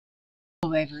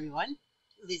Hello everyone,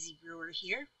 Lizzie Brewer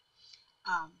here,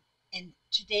 and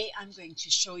today I'm going to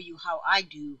show you how I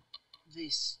do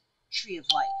this tree of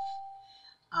life.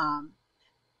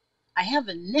 I have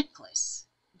a necklace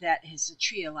that has a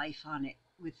tree of life on it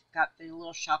with got the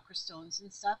little chakra stones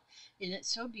and stuff, and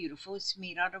it's so beautiful. It's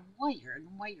made out of wire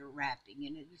and wire wrapping,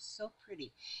 and it is so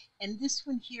pretty. And this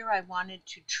one here I wanted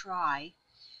to try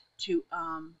to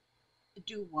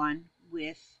do one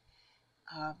with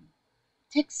um,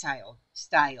 textile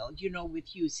style,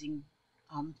 with using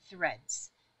threads.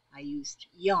 I used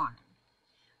yarn.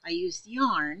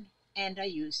 And I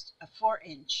used a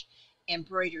 4-inch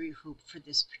embroidery hoop for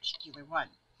this particular one.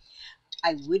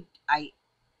 I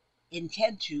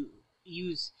intend to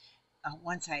use,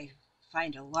 once I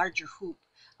find a larger hoop,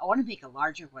 I want to make a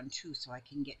larger one too so I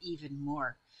can get even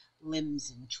more limbs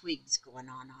and twigs going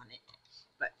on it.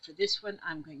 But for this one,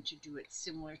 I'm going to do it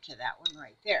similar to that one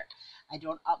right there. I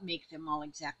don't make them all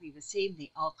exactly the same.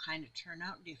 They all kind of turn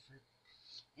out different.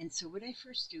 And so what I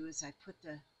first do is I put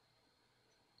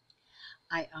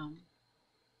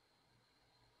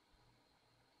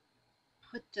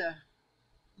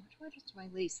what is my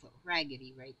lace look?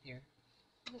 Raggedy right there.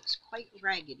 It looks quite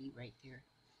raggedy right there.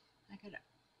 I gotta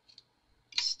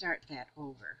start that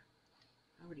over.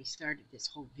 I already started this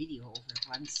whole video over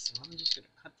once, so I'm just gonna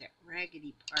cut that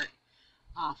raggedy part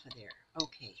off of there.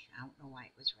 Okay, I don't know why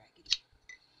it was raggedy.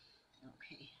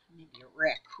 Okay, maybe a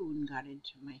raccoon got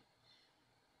into my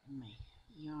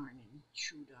yarn and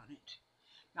chewed on it.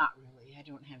 Not really. I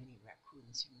don't have any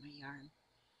raccoons in my yarn.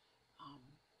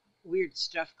 Weird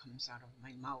stuff comes out of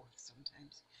my mouth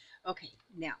sometimes. Okay,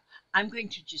 now I'm going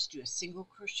to just do a single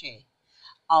crochet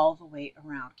all the way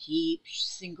around. Keep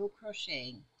single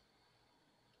crocheting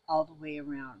all the way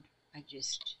around. I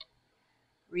just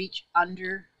reach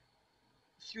under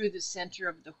through the center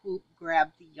of the hoop,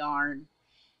 grab the yarn,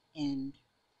 and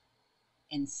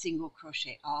single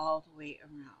crochet all the way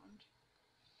around.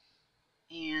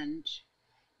 And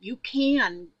you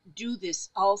can do this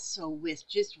also with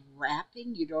just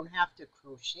wrapping. You don't have to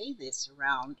crochet this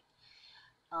around.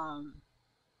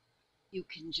 You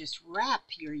can just wrap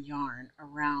your yarn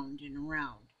around and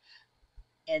around,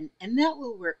 and that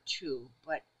will work too.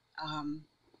 But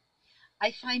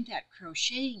I find that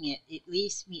crocheting it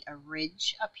leaves me a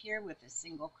ridge up here with the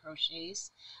single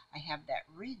crochets. I have that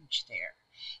ridge there,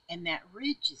 and that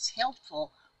ridge is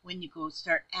helpful when you go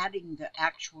start adding the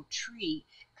actual tree,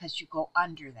 because you go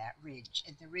under that ridge,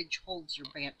 and the ridge holds your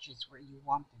branches where you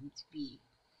want them to be.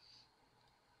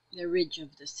 The ridge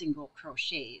of the single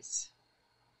crochets.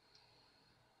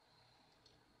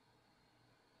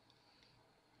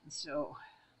 And so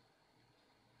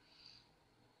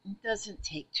it doesn't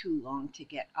take too long to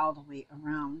get all the way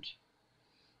around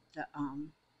the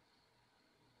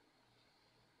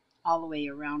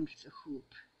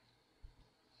hoop.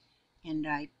 And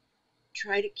I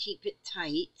try to keep it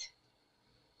tight.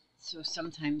 So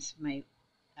sometimes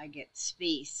I get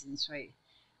space, and so I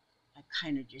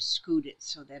kind of just scoot it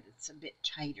so that it's a bit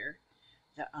tighter.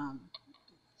 The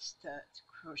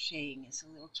crocheting is a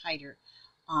little tighter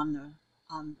on the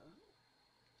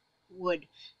wood,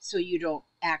 so you don't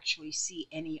actually see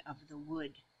any of the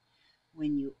wood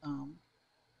when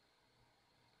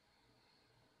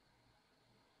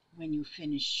you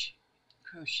finish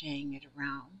crocheting it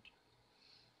around.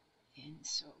 And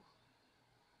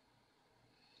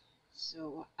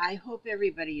so I hope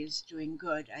everybody is doing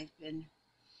good. I've been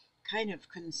kind of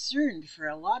concerned for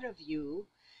a lot of you,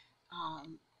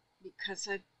 because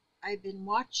I've been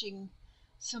watching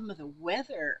some of the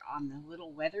weather on the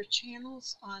little weather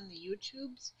channels on the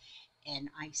YouTubes, and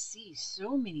I see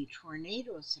so many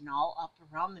tornadoes and all up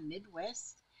around the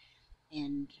Midwest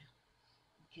and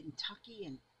Kentucky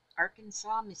and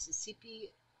Arkansas,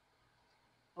 Mississippi,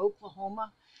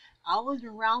 Oklahoma, all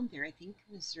around there. I think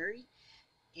Missouri.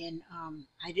 And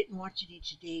I didn't watch any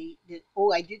today.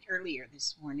 I did earlier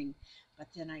this morning,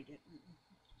 but then I didn't.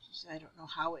 I don't know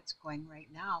how it's going right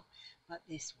now. But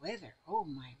this weather, oh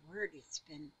my word, it's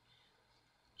been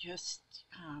just,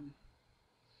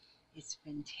 it's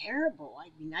been terrible.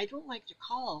 I mean, I don't like to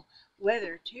call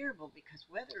weather terrible because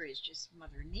weather is just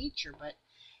Mother Nature, but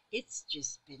it's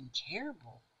just been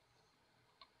terrible.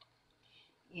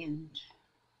 And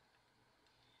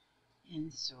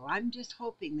so I'm just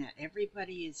hoping that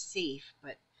everybody is safe,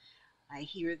 but I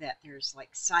hear that there's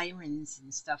like sirens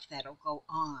and stuff that'll go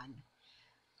on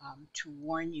to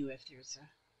warn you if there's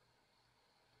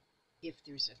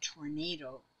a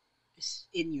tornado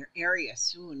in your area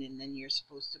soon, and then you're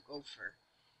supposed to go for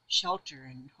shelter.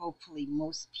 And hopefully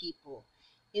most people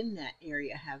in that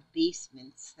area have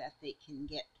basements that they can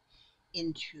get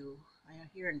into.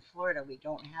 Here in Florida we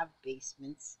don't have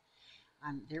basements.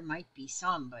 There might be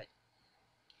some, but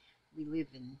we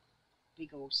live in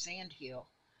big old sand hill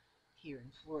here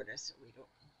in Florida, so we don't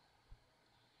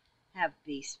have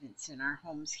basements in our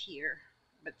homes here.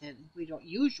 But then we don't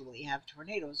usually have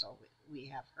tornadoes. We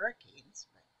have hurricanes,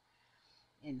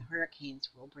 and hurricanes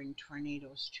will bring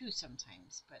tornadoes too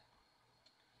sometimes. But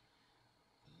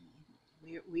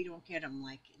we don't get them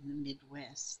like in the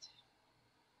Midwest.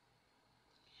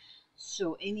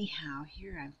 So anyhow,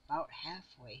 here I'm about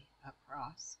halfway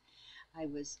across. I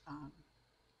was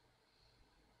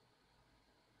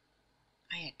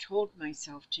I had told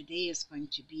myself today is going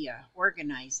to be a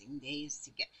organizing day, is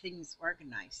to get things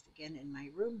organized again in my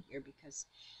room here, because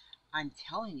I'm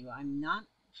telling you, I'm not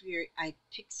very. I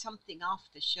pick something off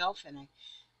the shelf and I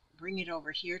bring it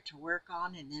over here to work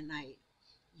on, and then I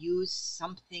use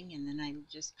something, and then I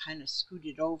just kind of scoot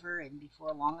it over, and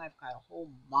before long I've got a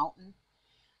whole mountain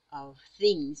of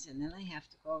things, and then I have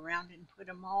to go around and put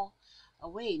them all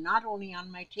away, not only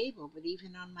on my table but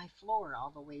even on my floor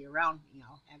all the way around me.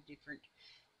 I'll have different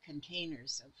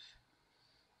containers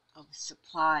of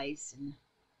supplies, and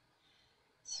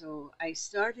so I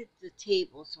started the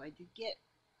table, so I did get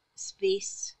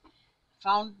space,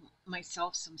 found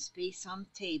myself some space on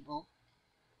the table,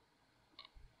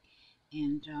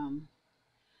 and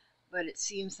but it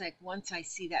seems like once I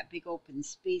see that big open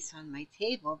space on my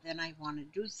table, then I want to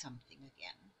do something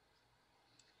again.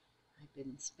 I've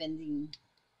been spending,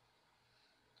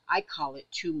 I call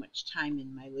it too much time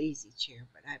in my lazy chair,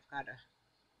 but I've got a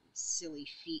silly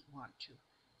feet want to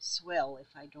swell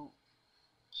if I don't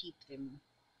keep them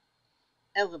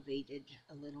elevated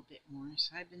a little bit more.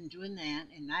 So I've been doing that,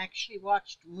 and I actually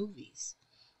watched movies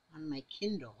on my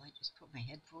Kindle. I just put my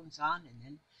headphones on and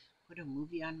then put a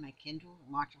movie on my Kindle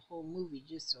and watch a whole movie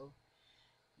just so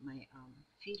my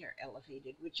feet are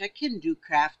elevated, which I can do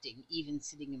crafting even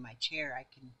sitting in my chair. I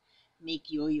can make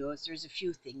yo-yos. There's a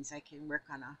few things. I can work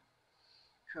on a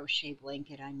crochet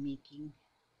blanket I'm making.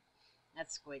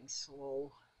 That's going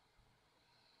slow.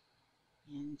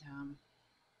 And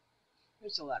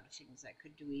there's a lot of things I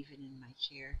could do even in my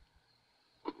chair.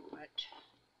 But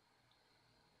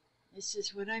this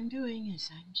is what I'm doing, is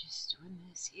I'm just doing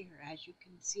this here, as you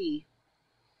can see.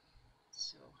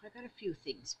 So I got a few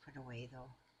things put away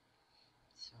though.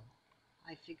 So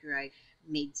I figure I've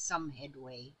made some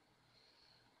headway.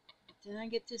 But then I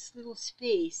get this little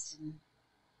space, and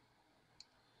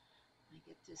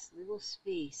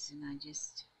I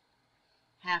just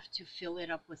have to fill it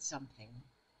up with something.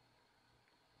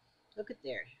 Look at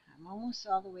there. I'm almost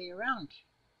all the way around,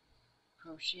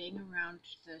 crocheting around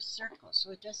the circle,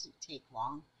 so it doesn't take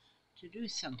long to do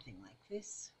something like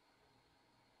this.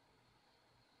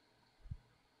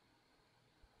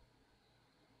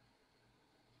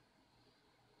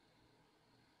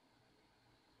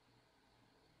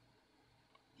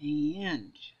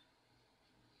 And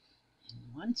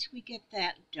once we get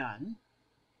that done,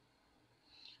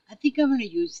 I think I'm going to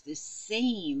use this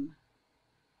same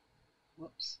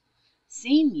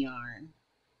yarn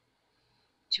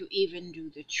to even do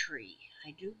the tree.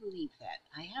 I do believe that.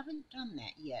 I haven't done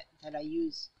that yet, that I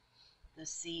use the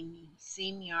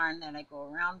same yarn that I go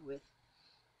around with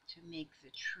to make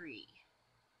the tree.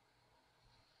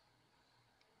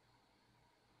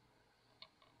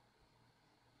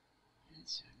 And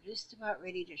so I'm just about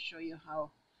ready to show you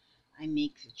how I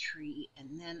make the tree,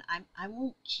 and then I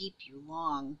won't keep you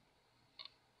long.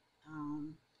 Come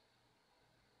on.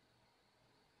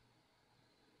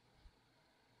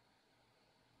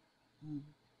 If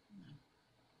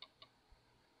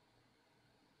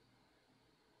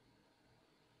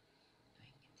I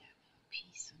can get that little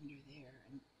piece under there,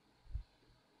 and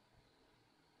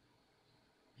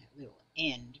that little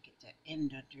end, get that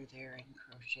end under there and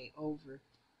crochet over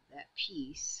that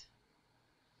piece.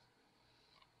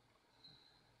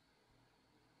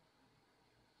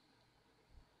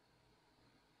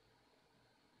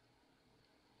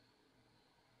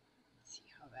 See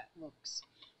how that looks.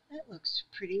 That looks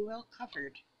pretty well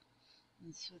covered.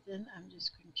 And so then I'm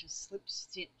just going to slip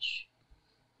stitch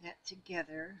that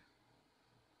together.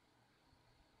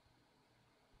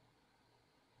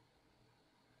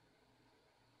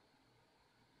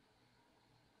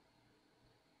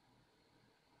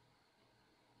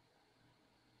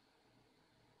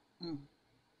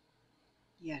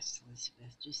 Yes,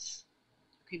 Elizabeth, just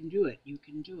you can do it. You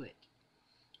can do it.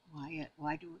 Why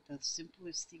do the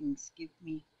simplest things give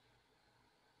me?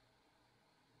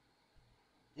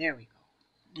 There we go.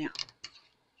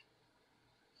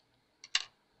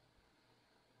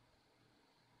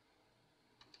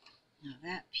 Now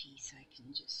that piece I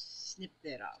can just snip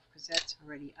that off because that's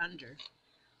already under.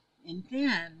 And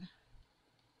then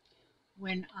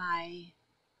when I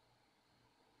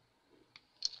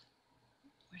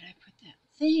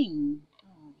thing.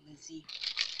 Oh, Lizzie.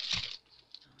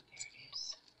 Oh, there it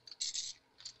is.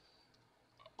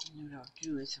 And what I'll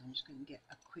do is I'm just going to get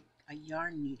a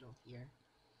yarn needle here.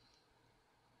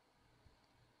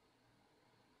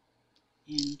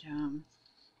 And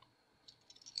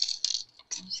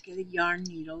just get a yarn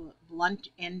needle, a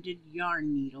blunt-ended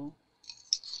yarn needle.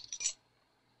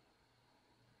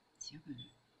 See, I'm gonna...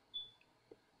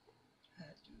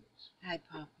 Hi,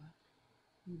 Papa.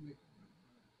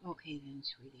 Okay then,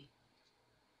 sweetie.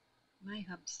 My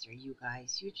hubster, you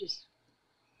guys, he's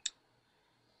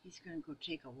gonna go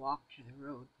take a walk to the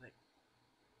road, but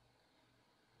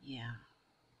yeah.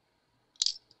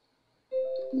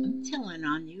 I'm telling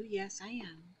on you, yes I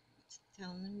am.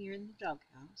 Telling them you're in the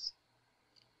doghouse.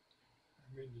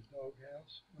 I'm in the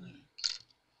doghouse? Yeah.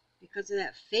 Because of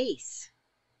that face.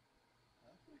 I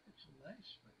think it's a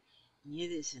nice face.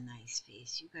 It is a nice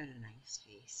face. You got a nice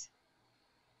face.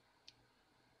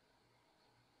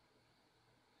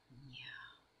 Yeah.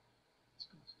 It's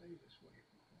going to stay this way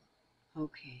for a while.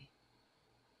 Okay.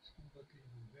 It's going to look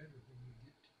even better when you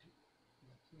get to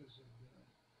my fuzzo done.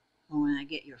 Oh, when I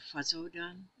get your fuzzo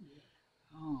done? Yeah.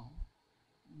 Oh.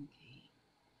 Okay.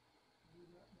 Be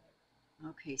right back.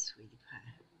 Okay, sweetie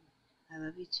pie. I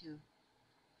love you too.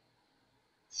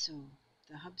 So,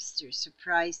 the hubster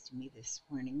surprised me this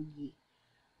morning. He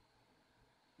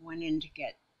went in to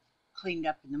get cleaned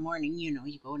up in the morning. You know,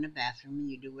 you go in the bathroom and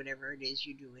you do whatever it is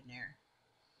you do in there.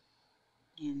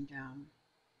 And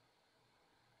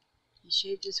he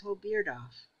shaved his whole beard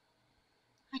off.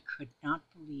 I could not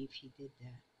believe he did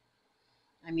that.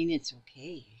 I mean, it's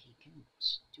okay. He can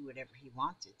do whatever he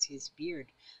wants. It's his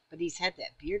beard. But he's had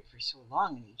that beard for so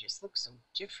long, and he just looks so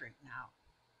different now.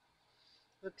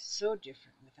 Looks so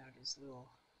different without his little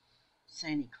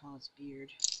Santa Claus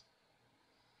beard.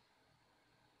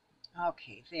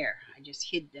 Okay, there. I just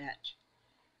hid that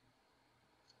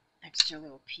extra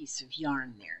little piece of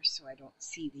yarn there so I don't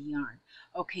see the yarn.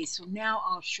 Okay, so now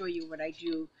I'll show you what I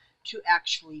do to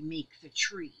actually make the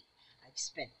tree. I've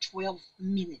spent 12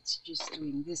 minutes just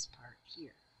doing this part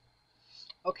here.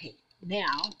 Okay,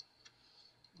 now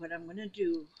what I'm going to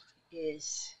do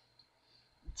is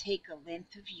take a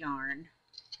length of yarn.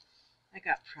 I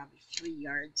got probably 3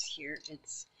 yards here.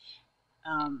 It's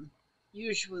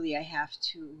usually I have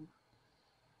to,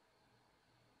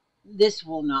 this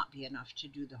will not be enough to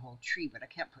do the whole tree, but I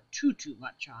can't put too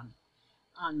much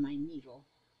on my needle,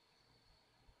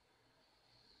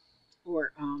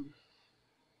 or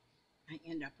I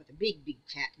end up with a big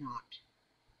fat knot.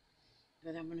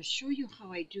 But I'm going to show you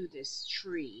how I do this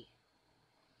tree.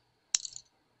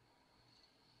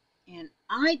 And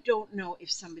I don't know if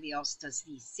somebody else does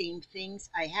these same things.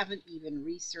 I haven't even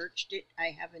researched it.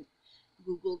 I haven't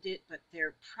Googled it, but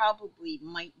there probably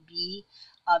might be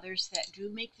others that do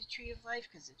make the Tree of Life,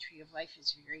 because the Tree of Life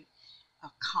is very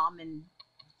a common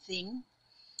thing.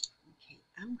 Okay,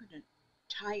 I'm going to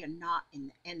tie a knot in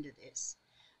the end of this,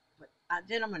 but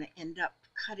then I'm going to end up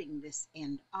cutting this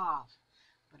end off.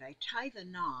 But I tie the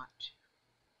knot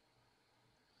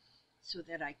so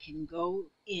that I can go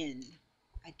in.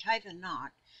 I tie the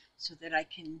knot so that I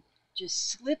can just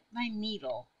slip my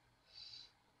needle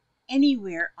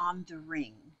anywhere on the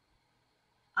ring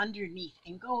underneath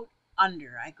and go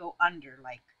under. I go under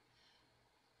like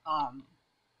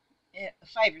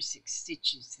 5 or 6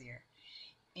 stitches there,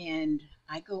 and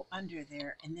I go under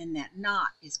there, and then that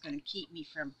knot is going to keep me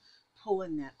from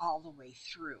pulling that all the way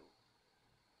through.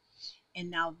 And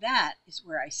now that is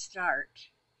where I start.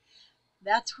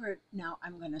 That's where now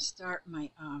I'm going to start my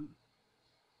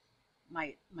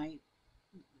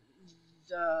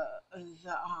the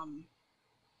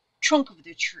trunk of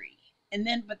the tree. And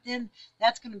then, but then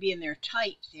that's going to be in there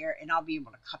tight there, and I'll be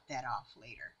able to cut that off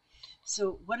later.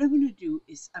 So what I'm going to do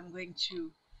is I'm going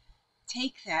to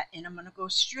take that and I'm going to go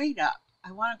straight up.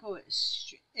 I want to go as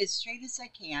straight as I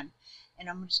can, and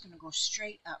I'm just going to go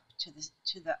straight up to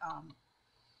the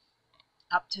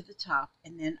up to the top,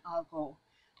 and then I'll go.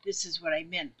 This is what I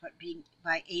meant, but being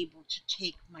able to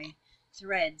take my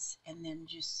threads and then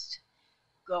just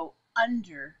go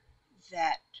under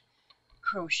that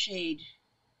crocheted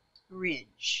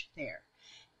ridge there,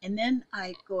 and then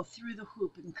I go through the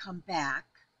hoop and come back,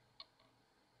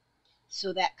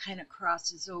 so that kind of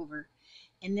crosses over,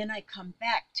 and then I come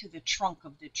back to the trunk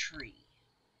of the tree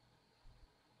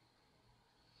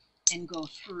and go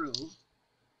through,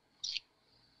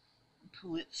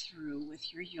 pull it through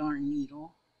with your yarn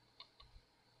needle.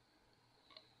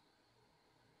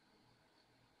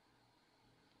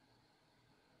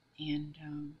 And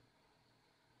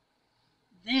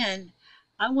then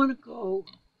I want to go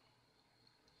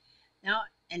now,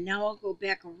 and now I'll go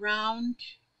back around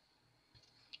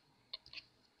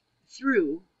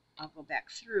through. I'll go back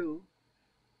through,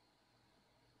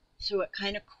 so it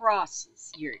kind of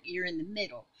crosses. You're in the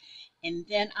middle, and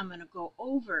then I'm going to go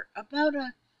over about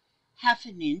a half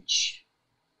an inch,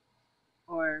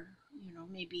 or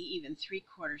maybe even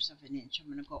 3/4 of an inch. I'm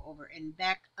going to go over and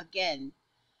back again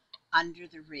under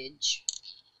the ridge,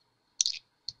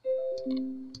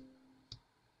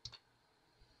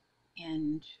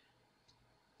 and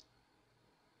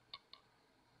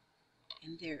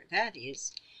there that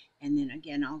is. And then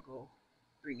again I'll go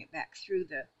bring it back through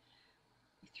the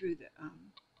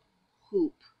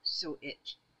hoop, so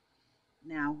it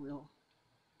now will,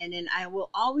 and then I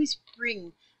will always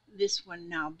bring this one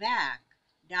now back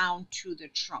down to the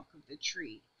trunk of the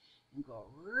tree and go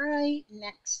right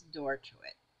next door to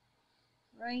it,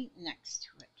 right next to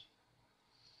it,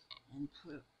 and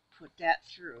put that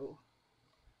through.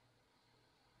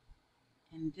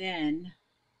 And then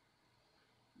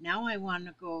now I want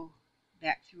to go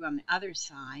back through on the other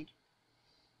side,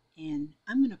 and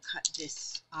I'm going to cut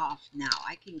this off now.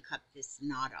 I can cut this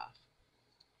knot off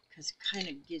because it kind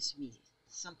of gives me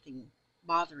something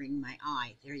bothering my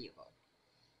eye. There you go.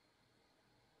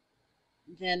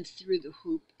 Then through the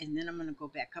hoop, and then I'm going to go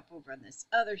back up over on this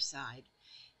other side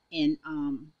and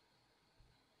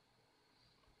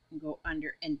go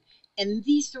under, and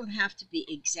these don't have to be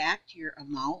exact your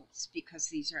amounts because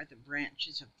these are the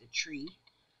branches of the tree,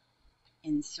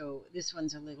 and so this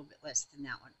one's a little bit less than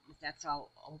that one, but that's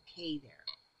all okay there.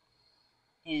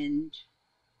 And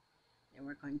then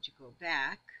we're going to go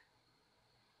back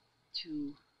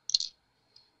to,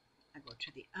 I go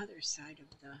to the other side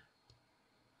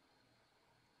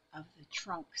of the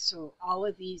trunk, so all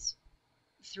of these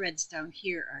threads down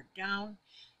here are down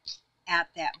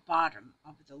at that bottom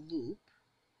of the loop,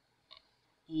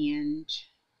 and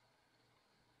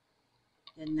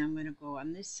then I'm going to go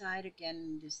on this side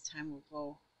again. This time we'll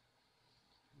go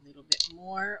a little bit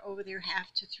more over there,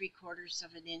 1/2 to 3/4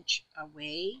 of an inch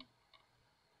away,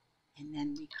 and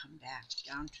then we come back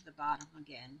down to the bottom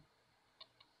again,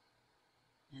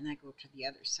 and I go to the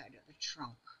other side of the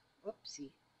trunk.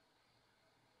 Oopsie.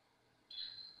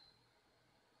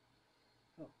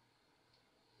 Oh,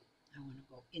 I want to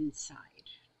go inside.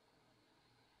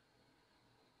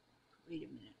 Wait a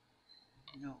minute.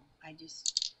 No, I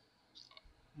just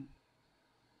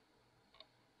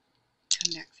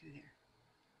come back through there.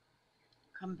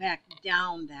 Come back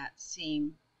down that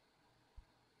same,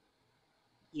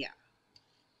 yeah.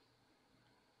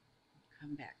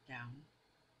 Come back down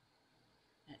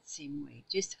that same way.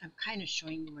 Just, I'm kind of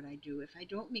showing you what I do. If I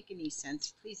don't make any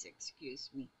sense, please excuse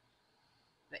me.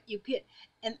 But you get,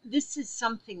 and this is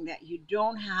something that you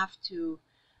don't have to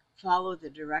follow the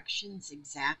directions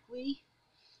exactly,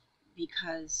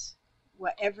 because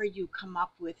whatever you come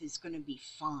up with is going to be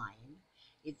fine.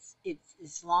 It's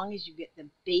as long as you get the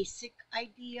basic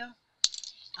idea,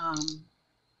 and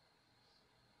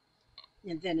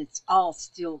then it's all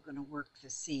still going to work the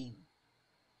same.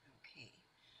 Okay,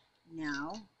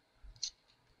 now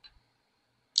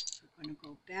we're going to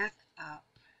go back up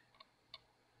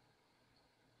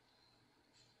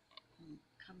and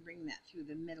come bring that through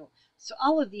the middle. So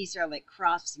all of these are like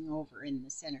crossing over in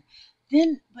the center.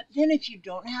 But then if you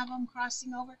don't have them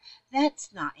crossing over,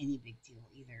 that's not any big deal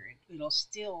either. It'll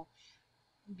still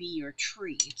be your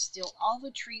tree. It's still, all the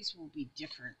trees will be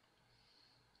different.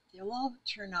 They'll all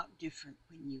turn out different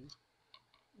when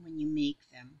you make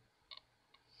them.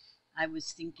 I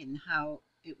was thinking how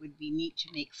it would be neat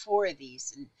to make 4 of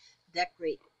these and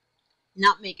decorate,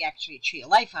 not make actually a tree of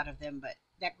life out of them, but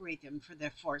decorate them for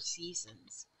their 4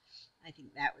 seasons. I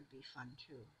think that would be fun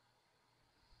too.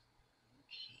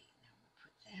 Okay, now we'll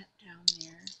put that down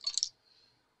there.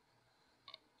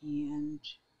 And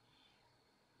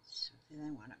so then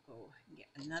I want to go and get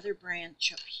another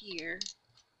branch up here.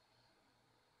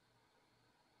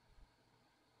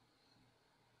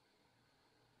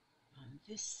 On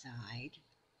this side.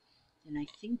 And I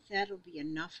think that'll be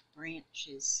enough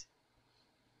branches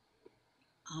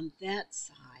on that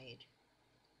side.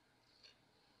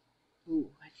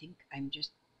 Ooh, I think I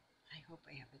hope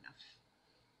I have enough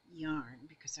yarn,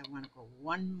 because I want to go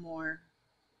one more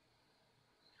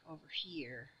over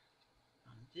here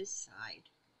on this side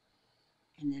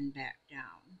and then back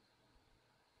down.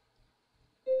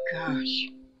 Gosh,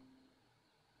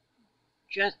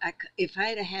 if I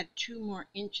had had 2 more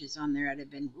inches on there, I'd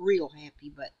have been real happy,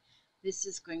 but this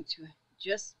is going to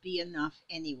just be enough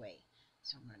anyway.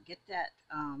 So I'm going to get that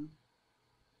and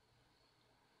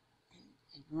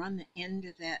run the end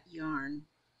of that yarn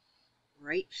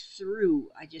right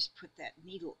through. I just put that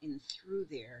needle in through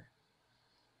there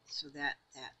so that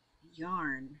that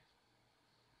yarn,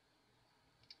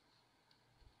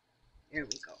 there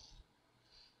we go.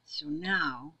 So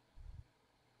now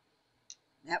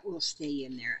that will stay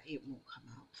in there. It won't come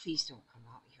out. Please don't come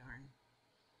out, yarn.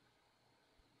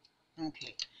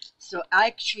 Okay, so I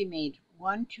actually made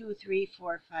 1, 2, 3,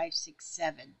 4, 5, 6,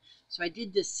 7. So I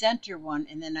did the center one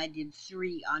and then I did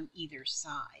 3 on either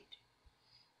side.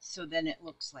 So then it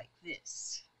looks like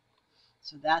this.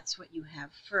 So that's what you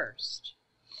have first.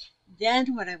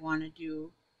 Then what I want to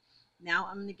do, now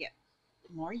I'm going to get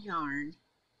more yarn.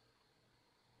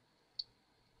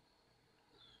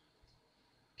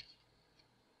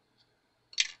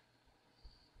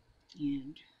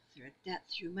 And thread that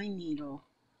through my needle.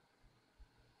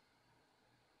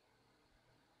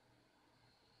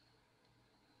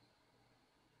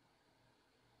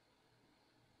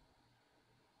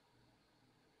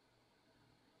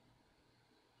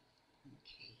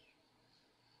 Okay.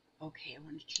 Okay, I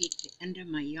want to take the end of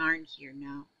my yarn here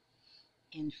now.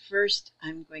 And first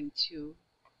I'm going to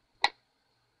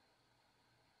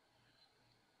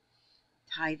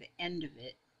tie the end of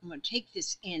it. I'm going to take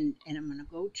this end and I'm going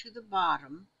to go to the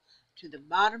bottom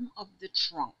of the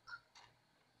trunk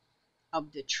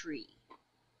of the tree.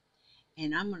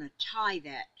 And I'm going to tie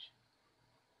that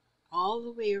all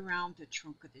the way around the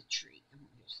trunk of the tree. I'm going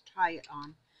to just tie it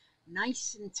on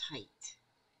nice and tight.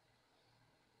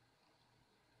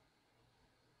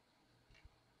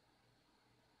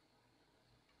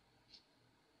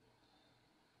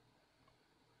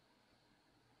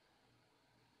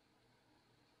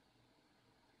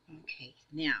 Okay,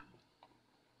 now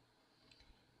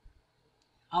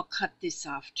I'll cut this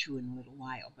off too in a little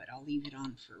while, but I'll leave it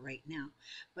on for right now.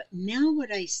 But now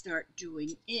what I start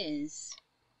doing is,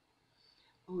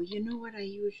 oh, you know what I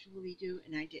usually do,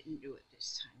 and I didn't do it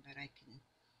this time, but I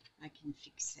can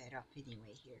fix that up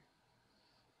anyway here.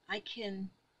 I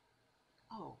can,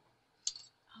 oh,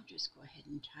 I'll just go ahead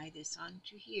and tie this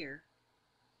onto here.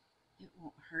 It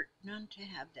won't hurt none to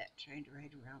have that tied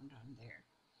right around on there.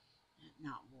 That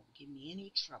knot won't give me any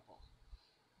trouble.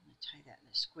 I'm going to tie that in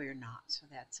a square knot so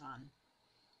that's on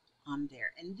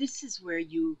there. And this is where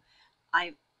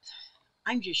I'm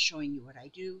just showing you what I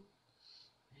do.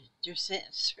 They're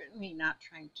certainly not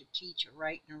trying to teach a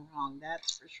right and a wrong,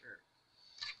 that's for sure.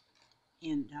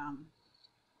 And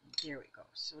there we go.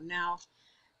 So now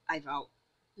I've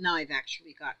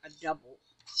actually got a double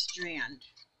strand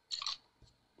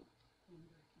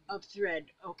of thread.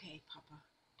 Okay, Papa.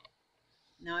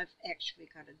 Now I've actually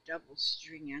got a double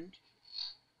strand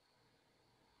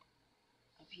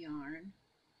of yarn,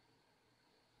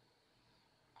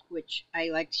 which I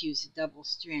like to use a double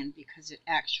strand because it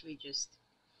actually just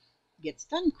gets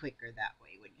done quicker that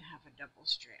way when you have a double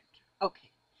strand.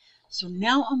 Okay, so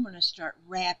now I'm going to start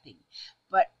wrapping.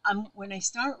 But when I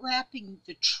start wrapping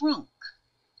the trunk,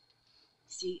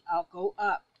 see, I'll go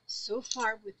up so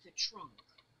far with the trunk.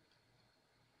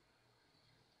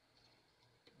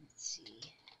 Let's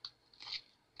see.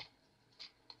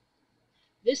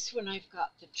 This one I've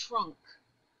got the trunk.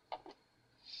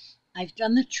 I've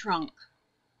done the trunk,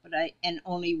 and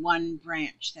only one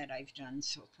branch that I've done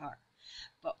so far.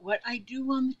 But what I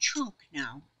do on the trunk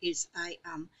now is I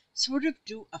sort of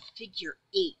do a figure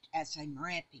 8 as I'm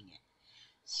wrapping it.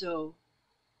 So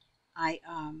I'll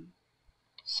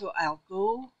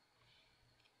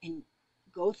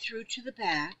go through to the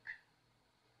back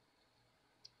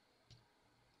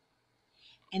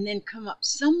and then come up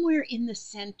somewhere in the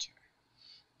center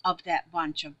of that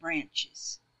bunch of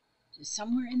branches. So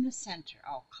somewhere in the center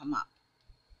I'll come up.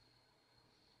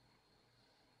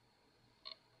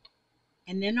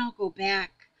 And then I'll go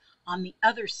back on the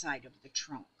other side of the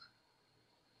trunk.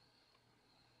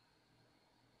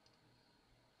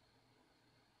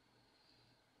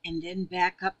 And then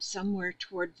back up somewhere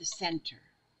toward the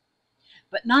center.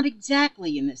 But not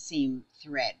exactly in the same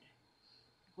thread.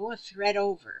 Go a thread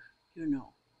over, you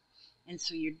know. And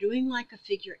so you're doing like a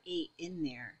figure 8 in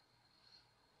there.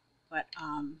 But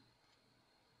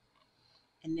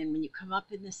and then when you come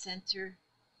up in the center,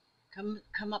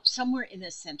 come up somewhere in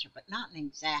the center, but not in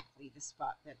exactly the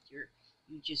spot that you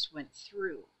just went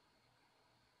through.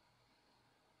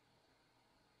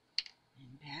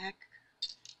 And back,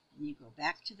 and you go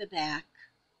back to the back.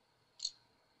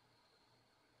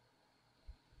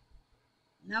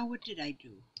 Now what did I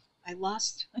do? I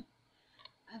lost,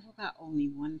 I've got only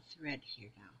one thread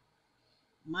here now.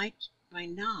 My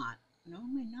knot, no,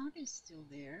 my knot is still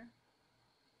there.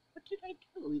 What did I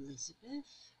do,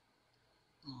 Elizabeth?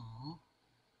 Oh,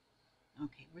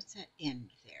 okay, what's that end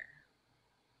there?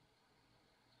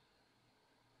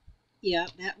 Yeah,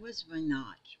 that was my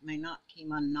knot. My knot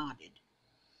came unknotted.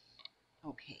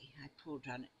 Okay, I pulled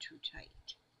on it too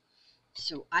tight.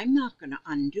 So I'm not going to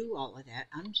undo all of that.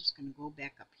 I'm just going to go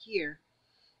back up here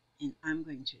And I'm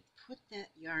going to put that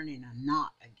yarn in a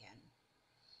knot again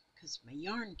because my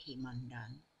yarn came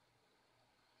undone.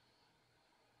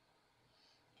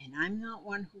 And I'm not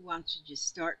one who wants to just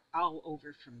start all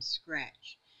over from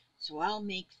scratch. So I'll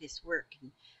make this work,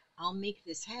 and I'll make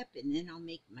this happen, and I'll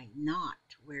make my knot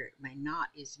where my knot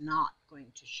is not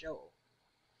going to show.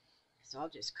 So I'll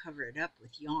just cover it up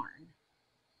with yarn.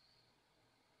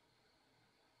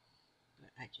 But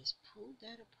I just pulled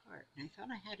that apart, and I thought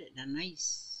I had it in a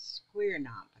nice square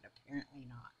knot, but apparently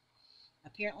not.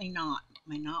 Apparently not.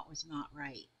 My knot was not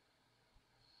right.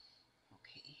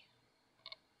 Okay.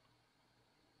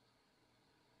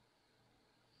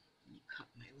 Let me cut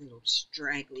my little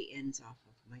straggly ends off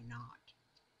of my knot.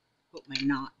 Hope my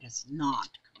knot does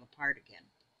not come apart again.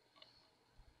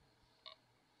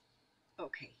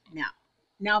 Okay,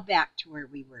 now back to where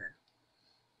we were.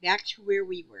 Back to where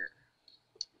we were.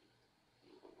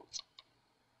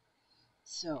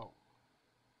 So,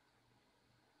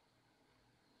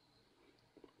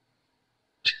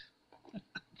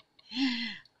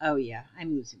 oh yeah,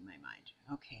 I'm losing my mind.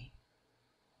 Okay.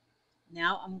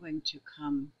 Now I'm going to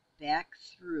come back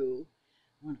through.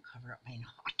 I want to cover up my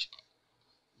knot.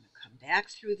 I'm going to come back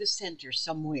through the center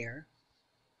somewhere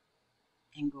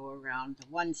and go around the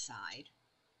one side.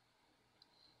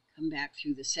 Come back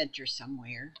through the center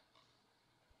somewhere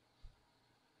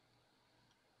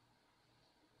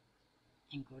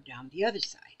and go down the other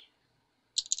side.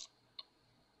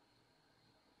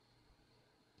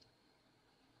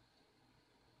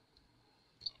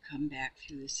 Come back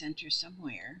through the center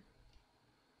somewhere.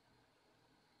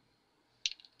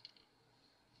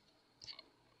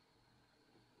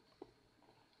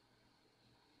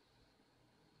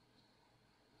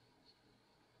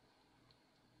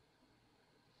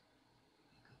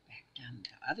 Go back down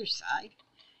the other side.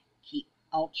 Keep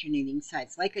alternating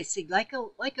sides. Like I said, like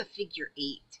a figure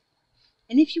 8.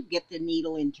 And if you get the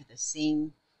needle into the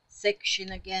same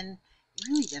section again, it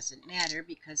really doesn't matter,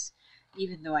 because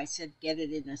even though I said get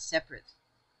it in a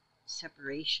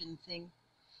separation thing,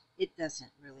 it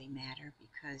doesn't really matter,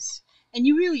 because, and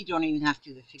you really don't even have to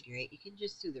do the figure 8. You can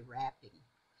just do the wrapping.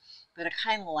 But I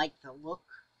kind of like the look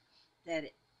that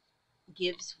it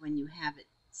gives when you have it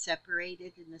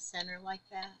separated in the center like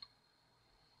that.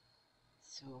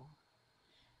 So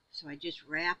I just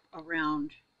wrap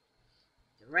around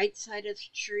the right side of the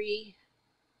tree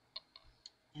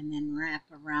and then wrap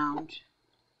around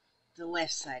the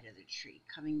left side of the tree,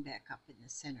 coming back up in the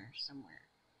center somewhere.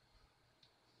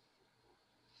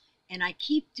 And I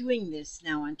keep doing this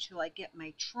now until I get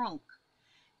my trunk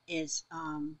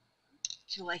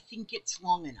till I think it's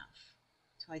long enough.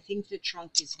 So I think the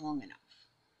trunk is long enough.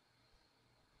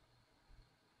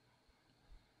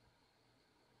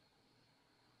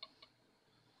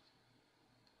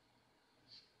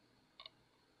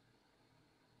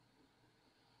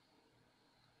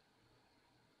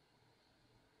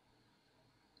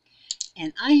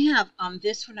 And I have on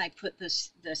this one, I put the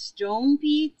stone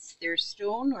beads. They're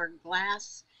stone or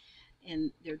glass,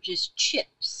 and they're just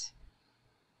chips.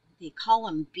 They call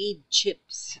them bead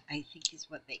chips, I think is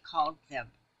what they called them.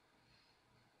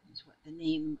 Is what the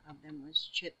name of them was,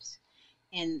 chips.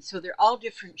 And so they're all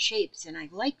different shapes, and I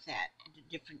like that, the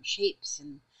different shapes,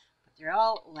 but they're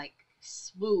all like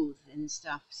smooth and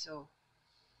stuff. So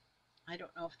I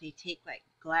don't know if they take like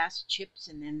glass chips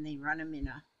and then they run them in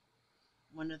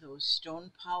one of those stone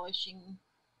polishing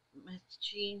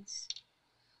machines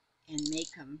and make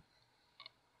them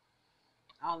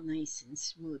all nice and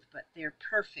smooth, but they're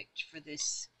perfect for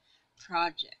this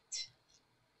project.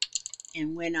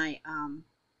 And when I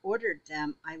ordered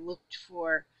them, I looked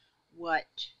for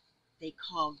what they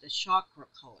called the chakra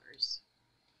colors.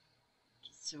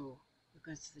 So,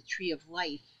 because the tree of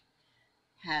life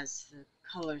has the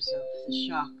colors of the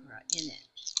chakra in it.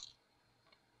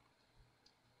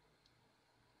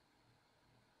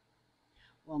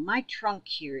 Well, my trunk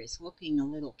here is looking a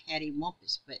little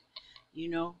cattywampus, but you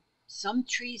know, some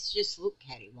trees just look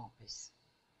cattywampus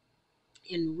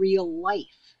in real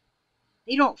life.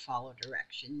 They don't follow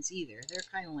directions either. They're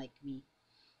kind of like me.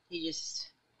 They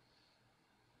just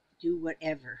do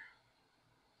whatever.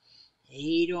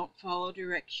 They don't follow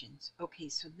directions. Okay,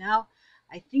 so now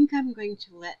I think I'm going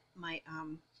to let my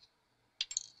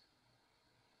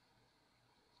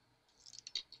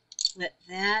let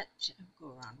that go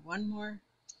around one more,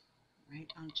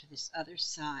 right onto this other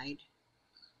side,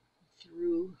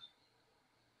 through,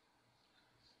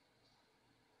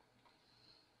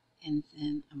 and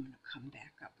then I'm going to come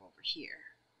back up over here,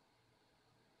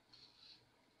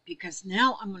 because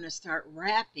now I'm going to start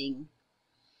wrapping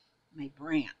my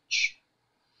branch.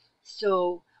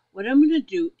 So what I'm going to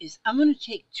do is I'm going to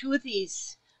take two of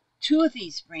these two of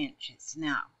these branches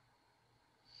now.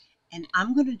 And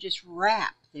I'm going to just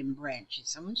wrap them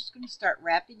branches. I'm just going to start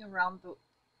wrapping around the,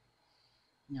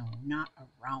 no, not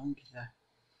around the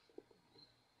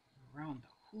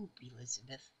hoop,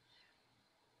 Elizabeth.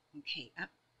 Okay,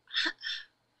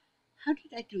 how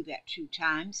did I do that 2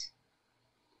 times?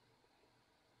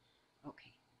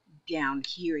 Okay, down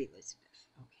here, Elizabeth.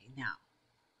 Okay, now.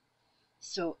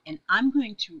 So, and I'm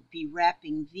going to be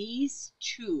wrapping these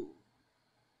 2.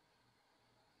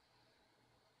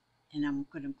 And I'm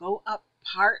going to go up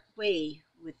part way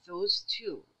with those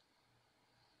 2.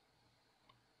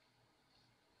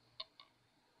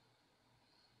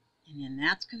 And then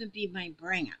that's going to be my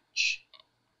branch.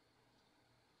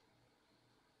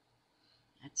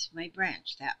 That's my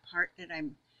branch, that part that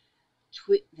I'm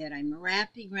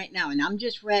wrapping right now. And I'm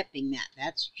just wrapping that.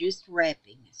 That's just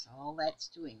wrapping. That's all that's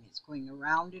doing. It's going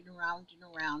around and around and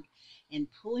around and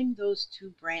pulling those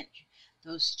 2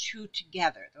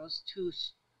 together. Those 2,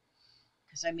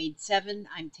 because I made 7,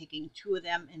 I'm taking 2 of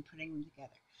them and putting them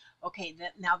together. Okay,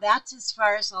 now that's as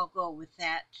far as I'll go with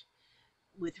that,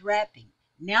 with wrapping.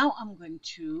 Now I'm going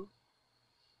to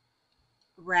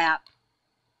wrap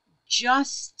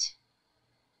just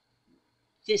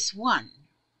this one.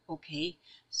 Okay,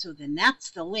 so then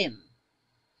that's the limb.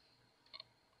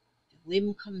 The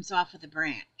limb comes off of the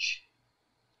branch.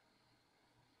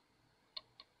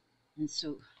 And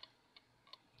so,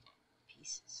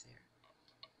 pieces there.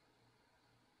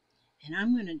 And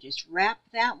I'm going to just wrap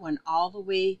that one all the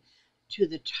way to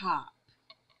the top.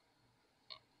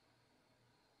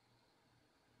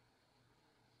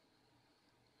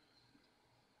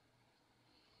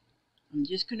 I'm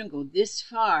just going to go this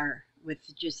far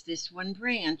with just this one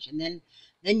branch, and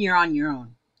then you're on your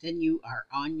own. Then you are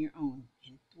on your own.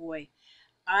 And boy,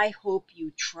 I hope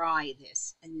you try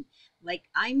this. And like,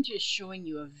 I'm just showing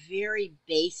you a very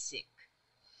basic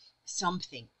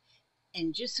something.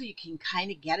 And just so you can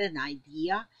kind of get an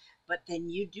idea, but then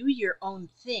you do your own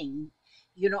thing.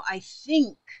 You know, I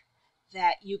think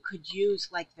that you could use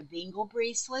like the bangle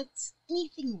bracelets,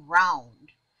 anything round.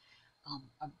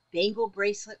 A bangle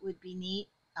bracelet would be neat.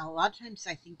 A lot of times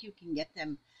I think you can get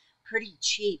them pretty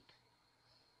cheap,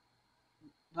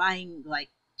 buying like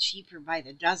cheaper by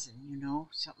the dozen, you know,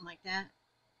 something like that.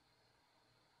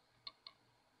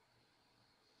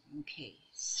 Okay,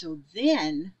 so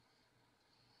then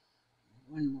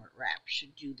one more wrap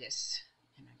should do this,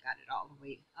 and I got it all the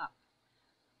way up.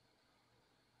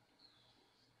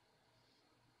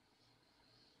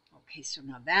 Okay, so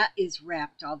now that is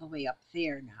wrapped all the way up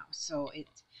there now. So it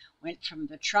went from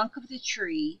the trunk of the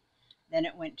tree, then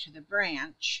it went to the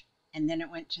branch, and then it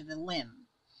went to the limb.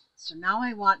 So now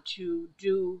I want to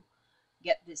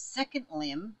get this second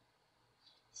limb.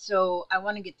 So I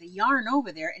want to get the yarn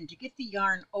over there, and to get the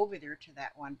yarn over there to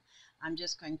that one, I'm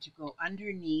just going to go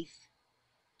underneath.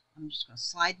 I'm just going to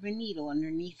slide my needle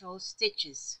underneath those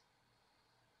stitches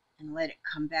and let it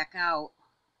come back out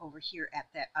over here at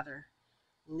that other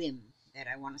limb that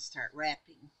I want to start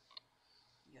wrapping,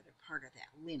 the other part of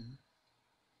that limb.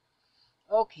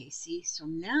 Okay, see, so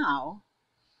now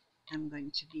I'm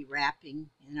going to be wrapping,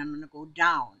 and I'm going to go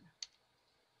down.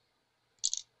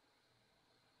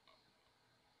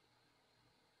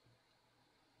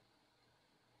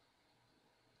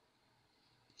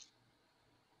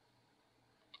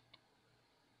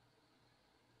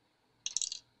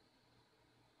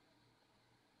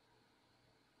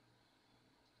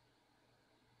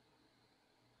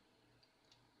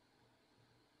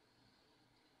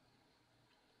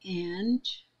 And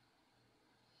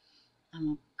I'm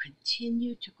going to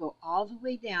continue to go all the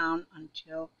way down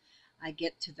until I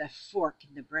get to the fork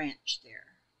in the branch there.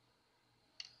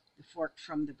 The fork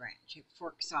from the branch. It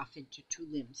forks off into 2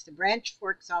 limbs. The branch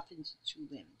forks off into 2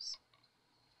 limbs.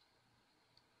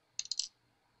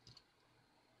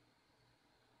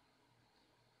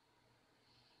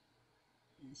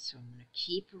 And so I'm going to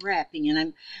keep wrapping,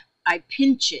 and I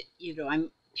pinch it, you know,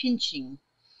 I'm pinching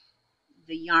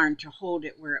the yarn to hold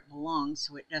it where it belongs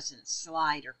so it doesn't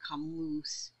slide or come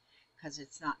loose, because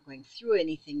it's not going through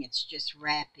anything, it's just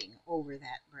wrapping over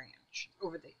that branch,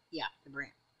 over the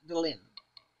branch, the limb.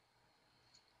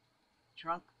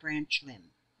 Trunk, branch, limb.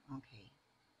 Okay.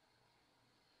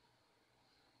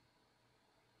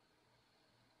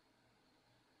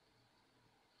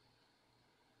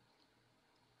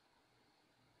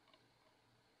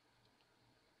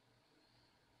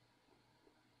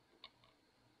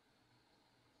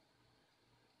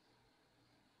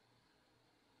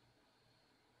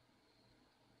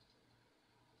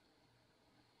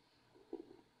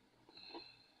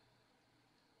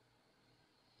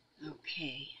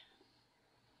 Okay.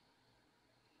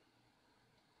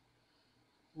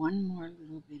 one more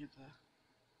little bit of a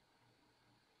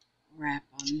wrap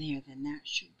on there, then that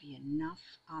should be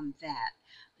enough on that.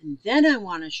 And then I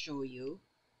want to show you,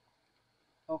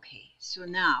 okay, so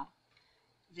now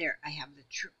there I have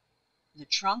the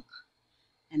trunk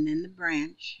and then the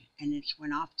branch, and it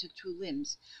went off to two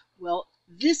limbs. Well,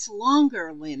 this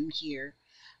longer limb here,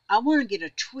 I want to get a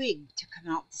twig to come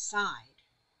out the side.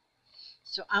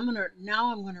 So I'm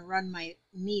gonna run my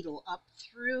needle up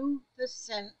through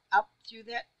up through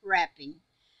that wrapping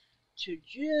to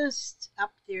just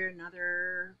up there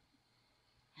another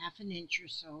half an inch or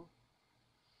so,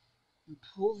 and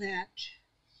pull that.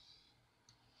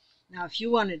 Now, if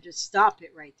you wanted to stop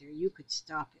it right there, you could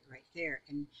stop it right there,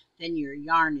 and then your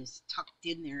yarn is tucked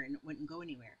in there and it wouldn't go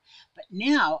anywhere. But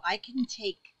now I can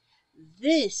take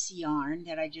this yarn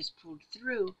that I just pulled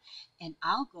through, and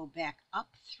I'll go back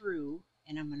up through,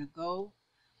 and I'm going to go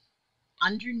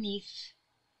underneath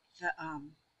the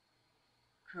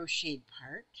crocheted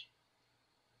part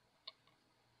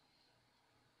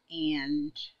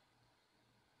and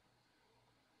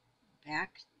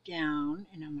back down,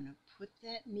 and I'm going to put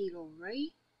that needle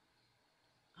right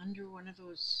under one of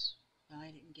those. Well,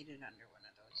 I didn't get it under one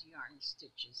of those yarn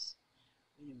stitches.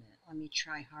 Wait a minute, let me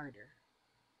try harder.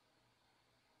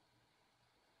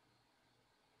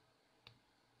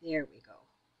 There we go.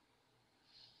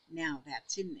 Now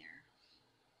that's in there,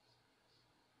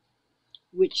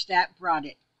 which that brought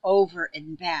it over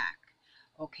and back.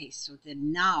 Okay, so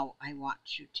then now I want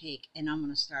to take, and I'm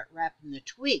going to start wrapping the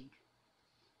twig.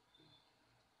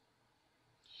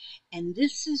 And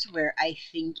this is where I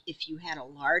think if you had a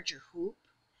larger hoop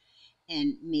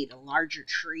and made a larger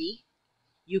tree,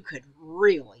 you could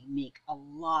really make a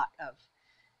lot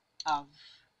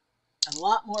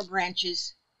more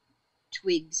branches,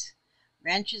 twigs,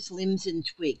 branches, limbs, and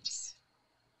twigs.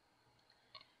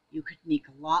 You could make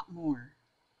a lot more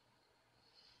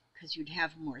because you'd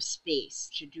have more space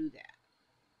to do that.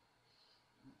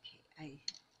 Okay, I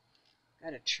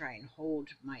gotta try and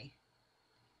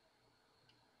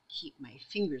keep my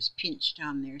fingers pinched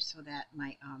on there so that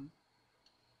my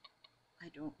I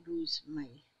don't lose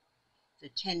the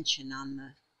tension on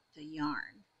the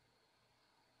yarn.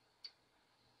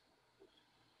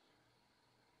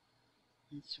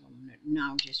 And so I'm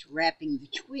now just wrapping the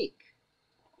twig.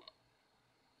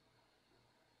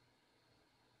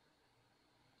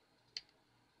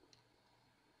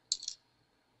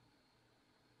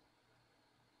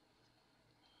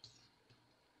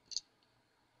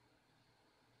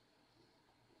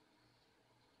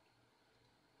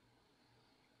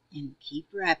 And keep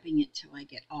wrapping it till I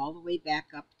get all the way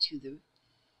back up to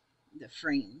the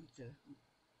frame.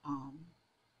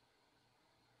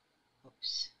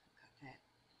 Oops, got that.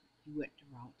 You went the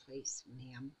wrong place,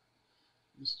 ma'am,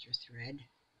 Mr. Thread.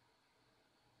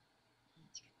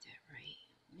 Let's get that right.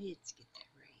 Let's get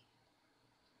that right.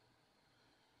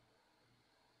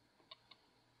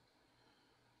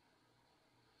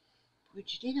 Boy,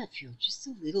 today I feel just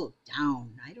a little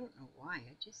down. I don't know why.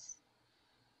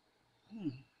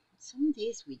 Some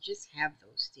days we just have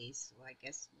those days, so I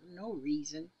guess no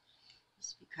reason.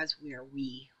 Just because we are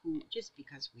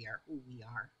who we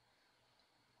are.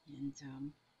 And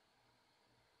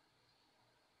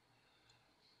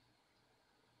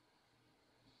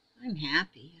I'm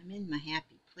happy. I'm in my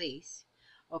happy place.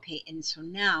 Okay, and so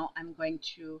now I'm going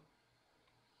to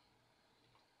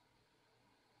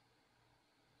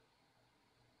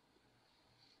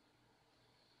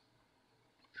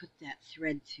put that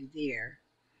thread through there,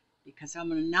 because I'm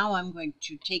going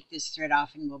to take this thread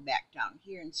off and go back down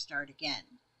here and start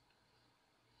again.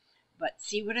 But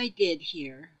see what I did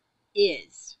here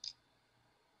is,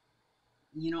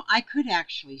 I could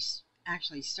actually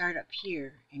start up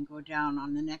here and go down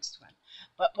on the next one.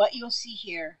 But what you'll see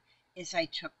here is I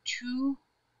took two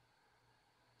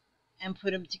and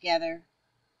put them together,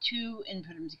 two and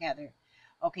put them together.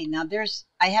 Okay, now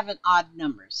I have an odd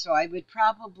number, so I would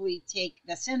probably take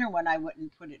the center one. I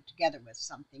wouldn't put it together with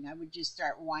something. I would just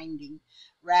start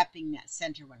wrapping that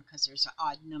center one because there's an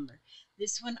odd number.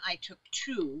 This one I took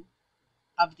two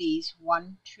of these,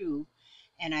 1, 2,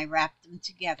 and I wrapped them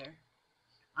together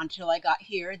until I got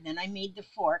here, and then I made the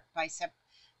fork by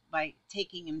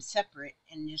taking them separate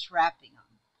and just wrapping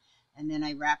them. And then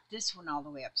I wrapped this one all the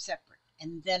way up separate.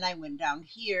 And then I went down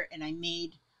here and I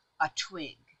made a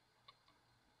twig.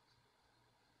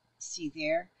 See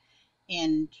there?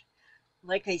 And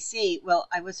like I say, well,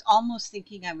 I was almost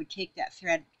thinking I would take that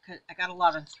thread, because I got a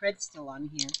lot of thread still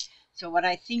on here. So what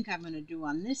I think I'm going to do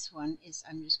on this one is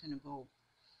I'm just going to go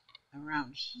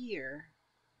around here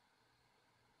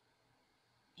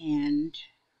and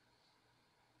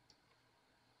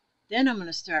then I'm going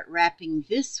to start wrapping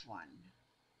this one.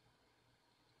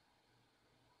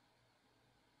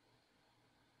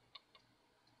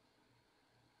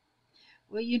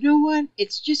 Well, you know what?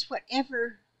 It's just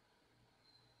whatever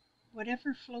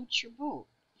floats your boat.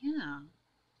 Yeah.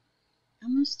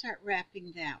 I'm going to start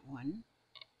wrapping that one.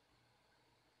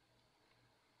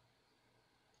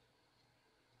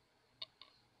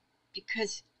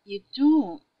 Because you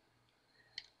don't.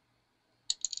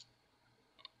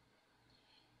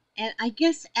 And I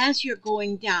guess as you're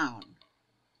going down,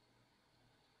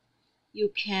 you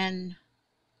can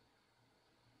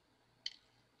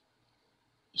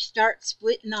start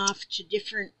splitting off to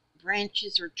different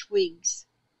branches or twigs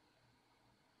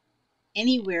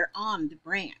anywhere on the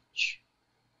branch,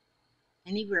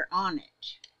 anywhere on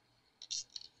it.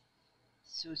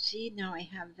 So see, now I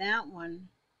have that one.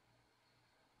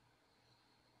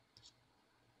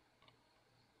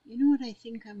 You know what I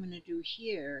think I'm going to do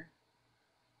here?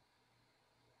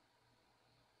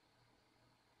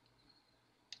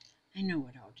 I know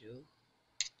what I'll do.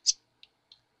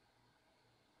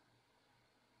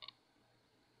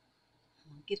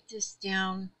 I'll get this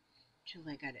down till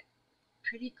I got it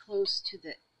pretty close to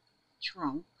the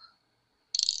trunk.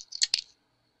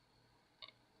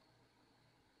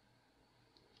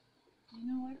 You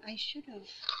know what? I should have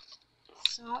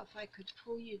saw if I could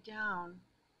pull you down.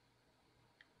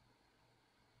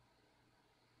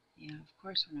 Yeah, of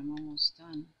course, when I'm almost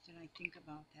done. Did I think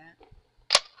about that?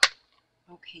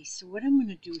 Okay, so what I'm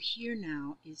going to do here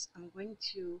now is I'm going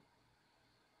to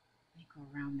let me go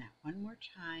around that one more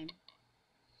time.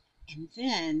 And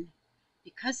then,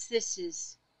 because this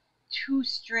is two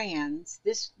strands,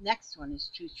 this next one is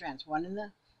two strands. One in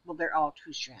the, well, they're all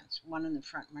two strands. One in the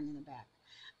front, one in the back.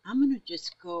 I'm going to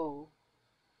just go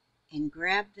and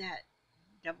grab that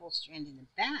double strand in the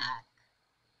back,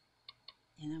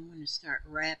 and I'm going to start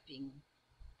wrapping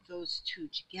those two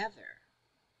together.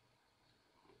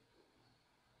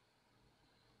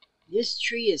 This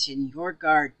tree is in your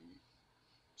garden,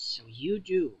 so you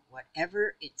do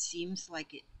whatever it seems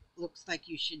like it looks like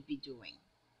you should be doing.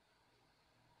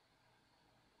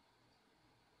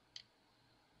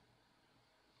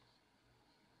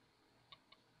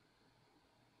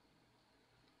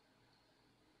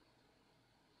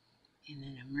 And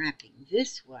then I'm wrapping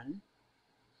this one.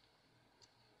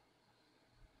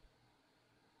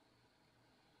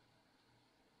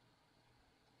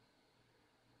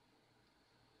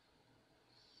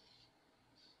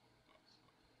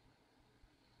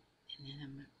 And then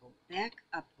I'm going to go back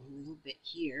up a little bit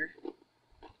here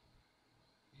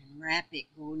and wrap it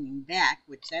going back,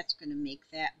 which that's going to make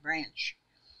that branch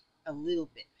a little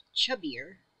bit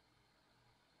chubbier.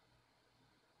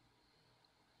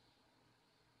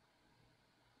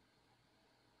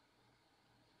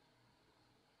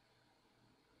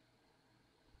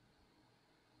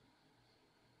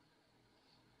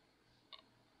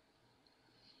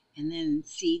 And then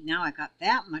see, now I got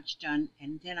that much done,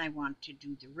 and then I want to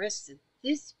do the rest of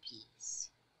this piece.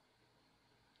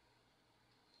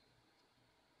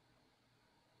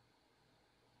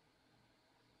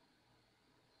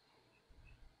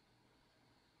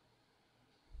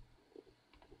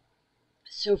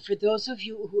 So for those of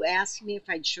you who asked me if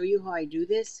I'd show you how I do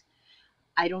this,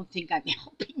 I don't think I'm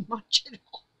helping much at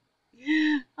all.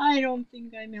 I don't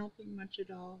think I'm helping much at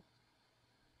all.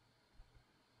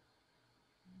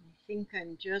 I think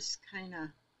I'm just kind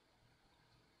of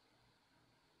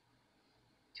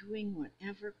doing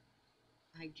whatever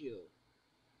I do.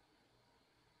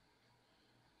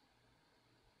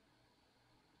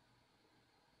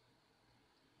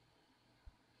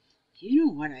 You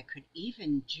know what I could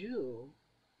even do?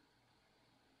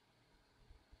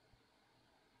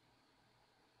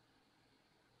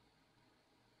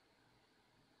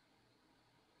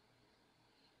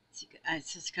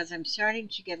 It's just because I'm starting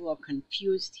to get a little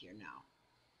confused here now.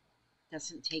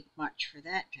 Doesn't take much for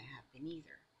that to happen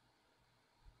either.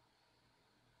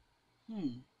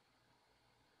 I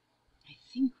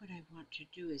think what I want to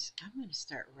do is I'm going to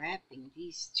start wrapping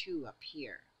these two up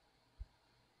here.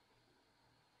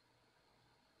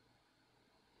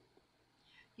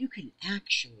 You can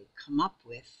actually come up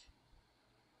with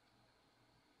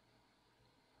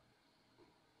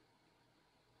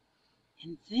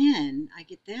and then I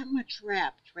get that much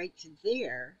wrapped right to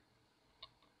there.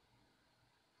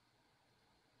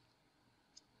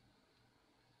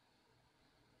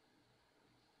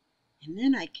 And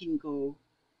then I can go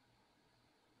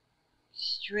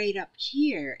straight up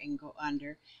here and go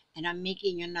under, and I'm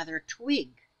making another twig.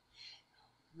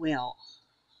 Well,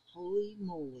 holy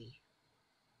moly.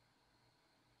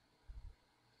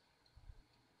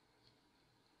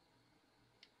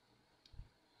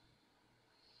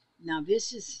 Now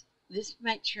this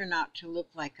might turn out to look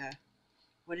like a,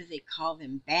 what do they call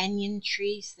them, banyan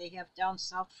trees they have down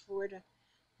South Florida.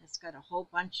 That's got a whole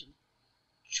bunch of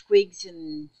twigs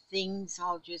and things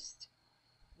all just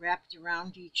wrapped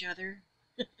around each other.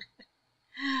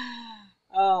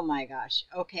 Oh my gosh.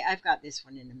 Okay, I've got this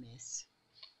one in a mess.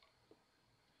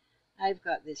 I've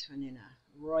got this one in a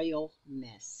royal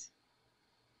mess.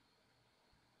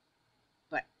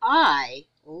 But I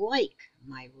like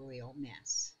my royal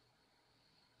mess.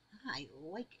 I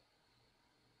like it.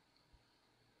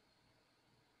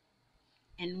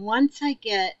 And once I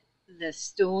get the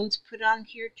stones put on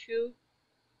here too,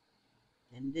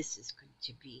 then this is going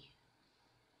to be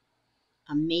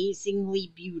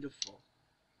amazingly beautiful.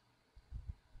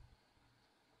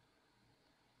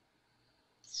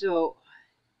 So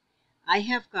I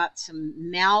have got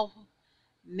some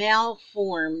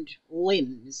malformed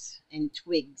limbs and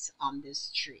twigs on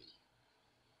this tree.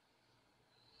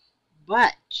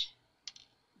 But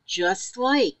just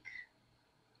like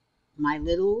my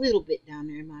little bit down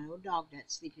there, my little dog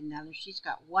that's sleeping down there, she's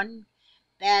got one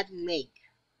bad leg.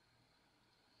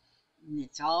 And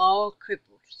it's all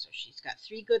crippled. So she's got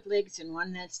 3 good legs and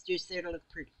one that's just there to look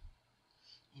pretty.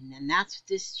 And then that's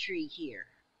this tree here.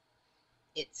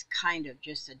 It's kind of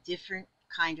just a different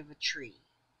kind of a tree.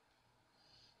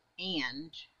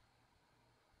 And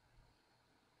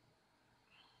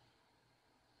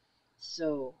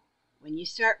so when you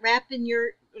start wrapping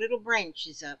your little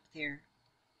branches up there,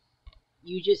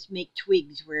 you just make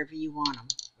twigs wherever you want them.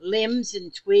 Limbs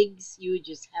and twigs, you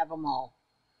just have them all.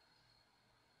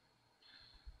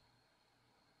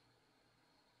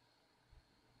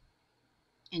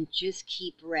 And just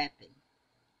keep wrapping.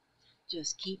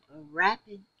 Just keep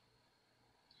wrapping.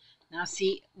 Now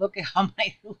see, look at how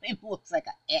my limb looks like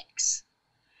an X.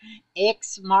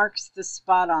 X marks the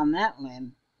spot on that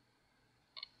limb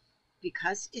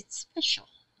because it's special.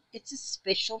 It's a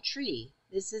special tree.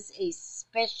 This is a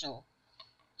special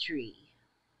tree.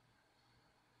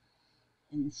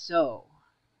 And so,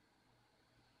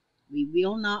 we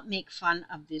will not make fun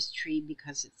of this tree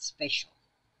because it's special.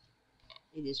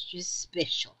 It is just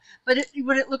special. But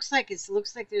what it looks like is, it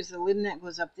looks like there's a limb that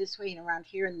goes up this way and around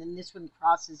here, and then this one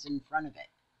crosses in front of it.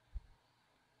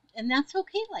 And that's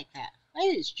okay like that.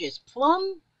 That is just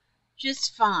plumb,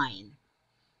 just fine.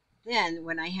 Then,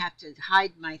 when I have to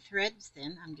hide my threads,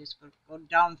 then I'm just going to go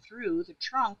down through the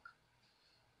trunk,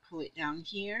 pull it down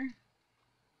here,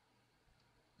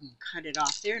 and cut it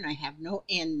off there, and I have no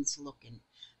ends looking.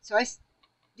 So I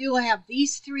still have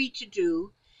these 3 to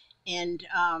do, and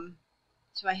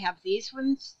so I have these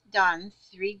ones done,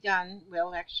 3 done.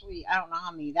 Well, actually, I don't know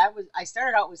how many. I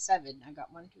started out with 7. I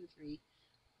got 1, 2, 3.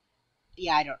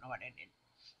 Yeah, I don't know what I did.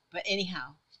 But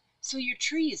anyhow, so your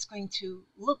tree is going to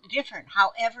look different.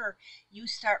 However, you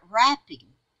start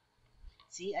wrapping.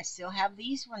 See, I still have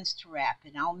these ones to wrap,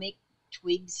 and I'll make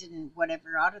twigs and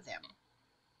whatever out of them.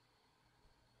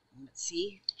 Let's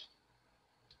see.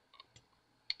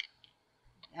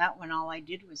 That one, all I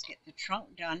did was get the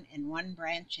trunk done and 1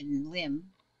 branch and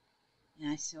limb.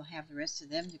 And I still have the rest of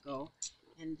them to go.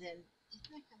 And then,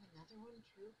 didn't I have another one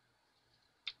too?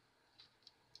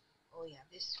 Oh yeah,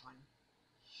 this one.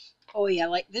 Oh yeah,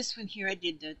 like this one here, I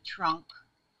did the trunk.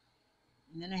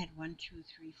 And then I had 1, 2,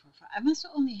 3, 4, 5. I must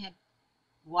have only had,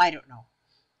 well, I don't know.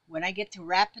 When I get to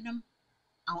wrapping them,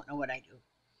 I don't know what I do.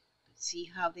 But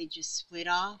see how they just split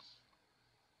off?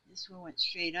 This one went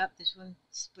straight up. This one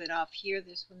split off here.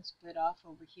 This one split off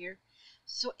over here.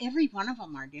 So every one of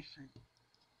them are different.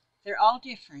 They're all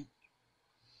different.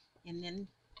 And then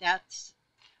that's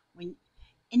when,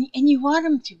 and you want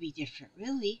them to be different,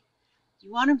 really.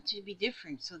 You want them to be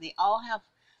different so they all have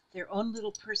their own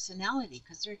little personality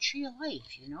because they're a tree of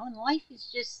life, you know, and life is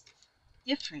just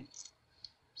different.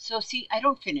 So see, I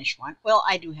don't finish one. Well,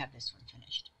 I do have this one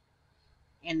finished.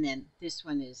 And then this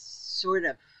one is sort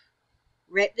of,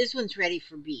 this one's ready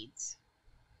for beads.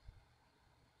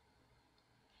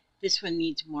 This one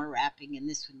needs more wrapping and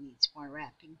this one needs more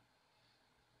wrapping.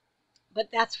 But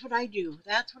that's what I do.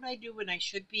 That's what I do when I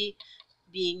should be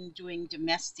doing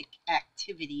domestic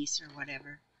activities or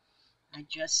whatever. I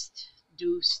just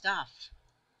do stuff.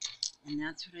 And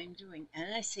that's what I'm doing.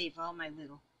 And I save all my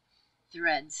little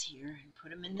threads here and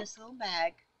put them in this little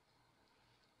bag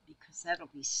because that'll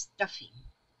be stuffing.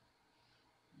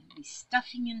 It'll be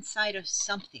stuffing inside of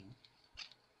something.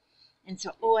 And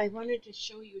so, oh, I wanted to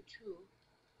show you too.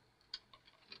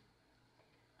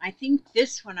 I think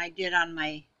this one I did on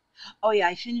my, oh yeah,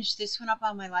 I finished this one up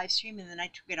on my live stream and then I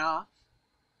took it off.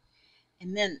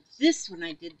 And then this one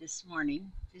I did this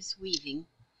morning, this weaving.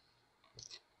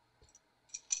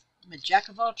 I'm a jack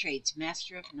of all trades,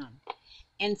 master of none.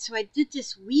 And so I did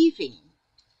this weaving.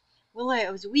 Well, I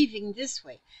was weaving this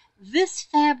way. This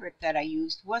fabric that I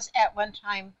used was at one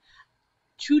time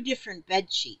 2 different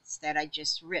bed sheets that I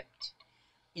just ripped.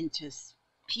 into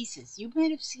pieces. You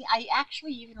might have seen, I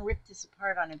actually even ripped this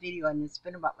apart on a video, and it's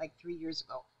been about like 3 years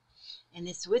ago. And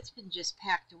so it's been just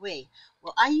packed away.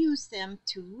 Well, I used them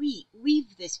to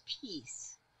weave this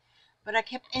piece, but I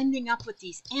kept ending up with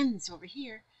these ends over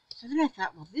here. So then I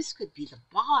thought, well, this could be the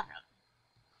bottom.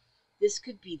 This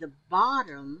could be the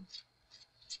bottom,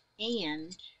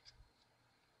 and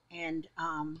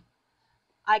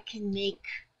I can make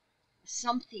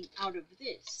something out of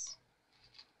this.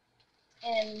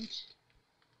 And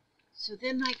so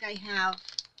then, like, I have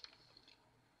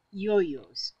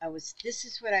yo-yos. This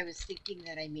is what I was thinking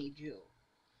that I may do,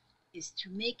 is to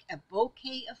make a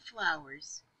bouquet of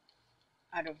flowers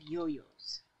out of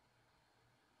yo-yos.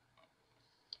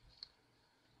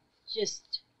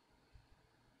 Just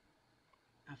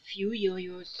a few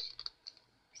yo-yos,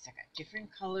 because I got different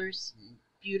colors and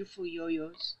beautiful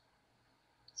yo-yos.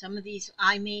 Some of these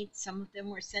I made, some of them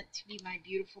were sent to me by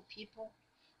beautiful people.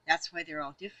 That's why they're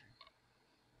all different.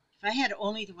 If I had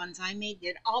only the ones I made,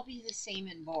 they'd all be the same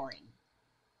and boring.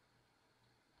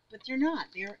 But they're not.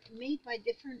 They're made by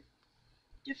different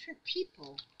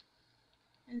people.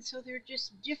 And so they're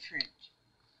just different.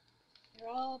 They're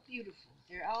all beautiful.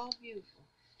 They're all beautiful.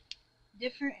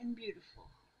 Different and beautiful.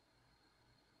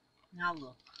 Now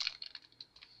look.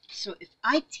 So if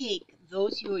I take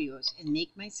those yo-yos and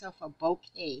make myself a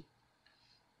bouquet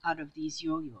out of these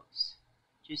yo-yos,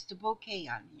 just a bouquet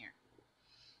on here,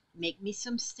 make me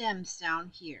some stems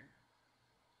down here.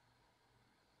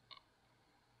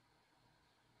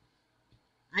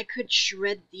 I could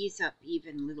shred these up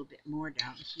even a little bit more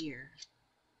down here.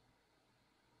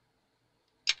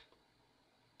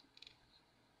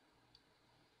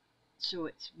 So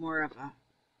it's more of a,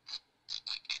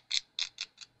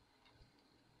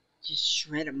 just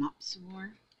shred them up some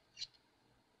more.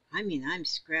 I mean, I'm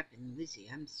scrapping, Lizzie.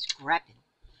 I'm scrapping.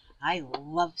 I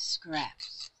love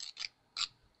scraps.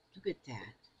 Look at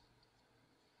that.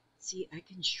 See, I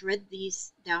can shred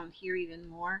these down here even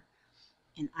more.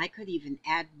 And I could even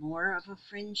add more of a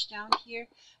fringe down here.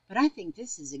 But I think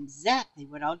this is exactly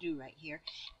what I'll do right here.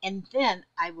 And then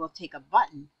I will take a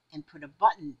button and put a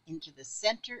button into the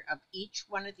center of each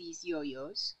one of these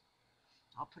yo-yos.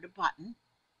 I'll put a button.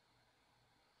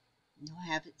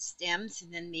 You'll have its stems,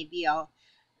 and then maybe I'll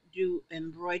do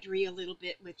embroidery a little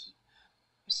bit with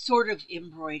sort of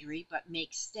embroidery, but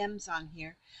make stems on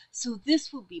here. So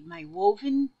this will be my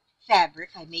woven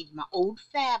fabric. I made my own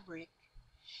fabric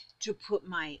to put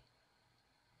my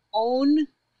own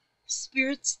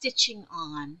spirit stitching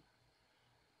on,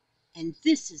 and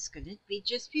this is going to be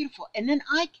just beautiful. And then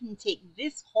I can take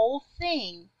this whole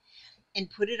thing and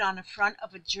put it on the front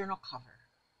of a journal cover,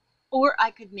 or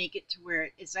I could make it to where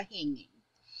it is a hanging,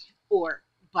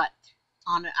 but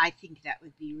on I think that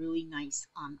would be really nice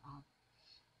on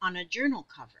a journal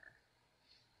cover.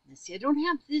 Now see, I don't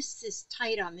have this as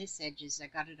tight on this edge as I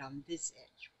got it on this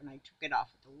edge when I took it off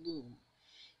of the loom.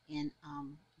 And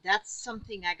that's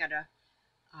something I gotta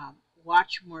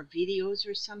watch more videos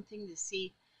or something to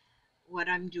see what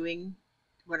I'm doing,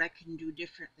 what I can do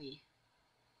differently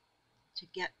to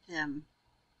get them.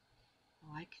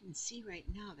 Oh, I can see right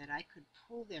now that I could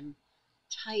pull them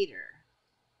tighter.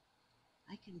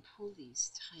 I can pull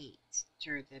these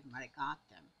tighter than what I got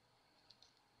them.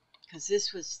 Because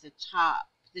this was the top,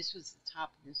 and this was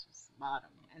the bottom.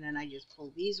 And then I just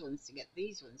pull these ones to get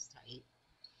these ones tight.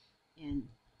 And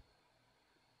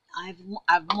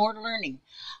I've more learning.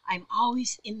 I'm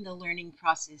always in the learning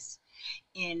process.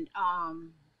 And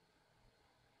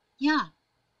yeah,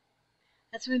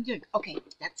 that's what I'm doing. Okay,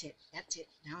 that's it.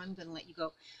 Now I'm going to let you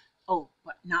go. Oh,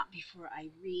 but not before I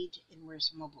read. And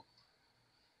where's my book?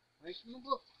 Where's my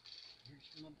book? Where's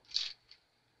my book?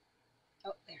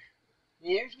 Oh, there.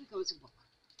 There goes a book.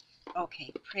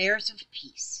 Okay, prayers of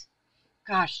peace.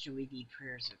 Gosh, do we need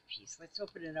prayers of peace. Let's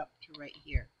open it up to right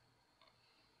here.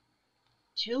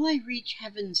 Till I reach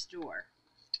heaven's door.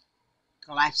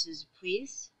 Glasses,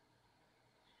 please.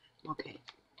 Okay.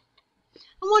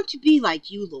 I want to be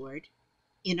like you, Lord,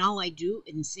 in all I do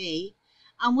and say.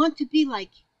 I want to be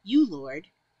like you, Lord,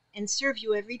 and serve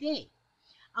you every day.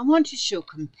 I want to show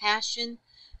compassion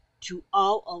to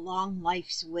all along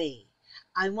life's way.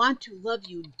 I want to love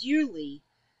you dearly.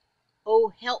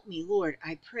 Oh, help me, Lord,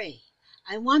 I pray.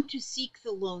 I want to seek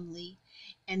the lonely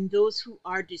and those who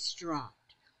are distraught.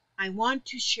 I want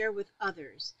to share with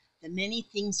others the many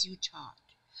things you taught.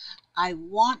 I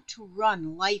want to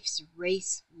run life's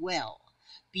race well,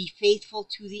 be faithful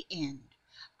to the end.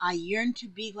 I yearn to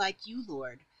be like you,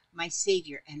 Lord, my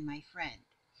Savior and my friend.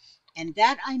 And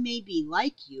that I may be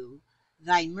like you,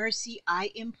 thy mercy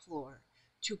I implore,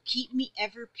 to keep me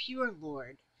ever pure,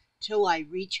 Lord, till I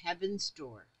reach heaven's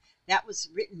door. That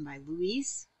was written by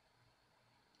Louise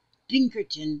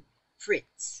Pinkerton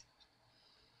Fritz.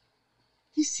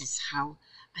 This is how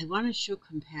I want to show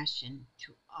compassion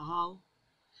to all.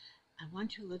 I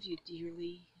want to love you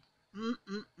dearly. I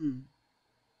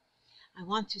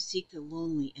want to seek the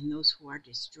lonely and those who are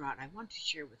distraught. I want to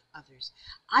share with others.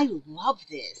 I love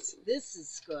this. This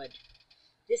is good.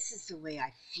 This is the way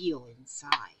I feel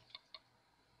inside.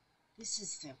 This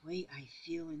is the way I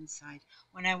feel inside.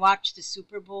 When I watch the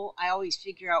Super Bowl, I always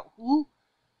figure out who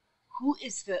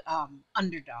is the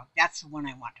underdog. That's the one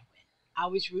I want to win. I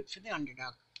always root for the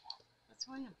underdog. That's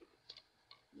who I am.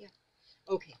 Yeah.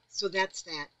 Okay, so that's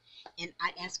that. And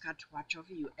I ask God to watch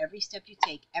over you every step you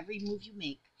take, every move you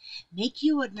make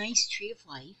you a nice tree of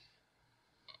life,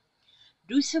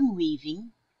 do some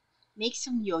weaving, make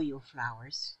some yo-yo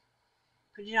flowers,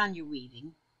 put it on your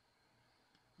weaving.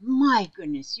 My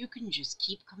goodness, you can just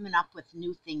keep coming up with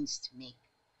new things to make.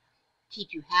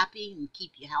 Keep you happy and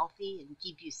keep you healthy and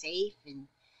keep you safe and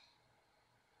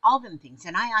all them things.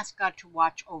 And I ask God to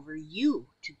watch over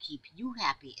you to keep you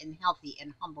happy and healthy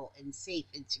and humble and safe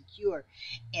and secure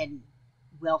and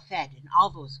well fed and all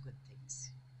those good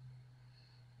things.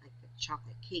 Like the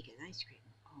chocolate cake and ice cream.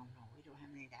 Oh no, we don't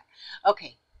have any of that.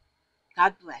 Okay.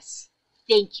 God bless.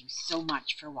 Thank you so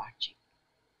much for watching.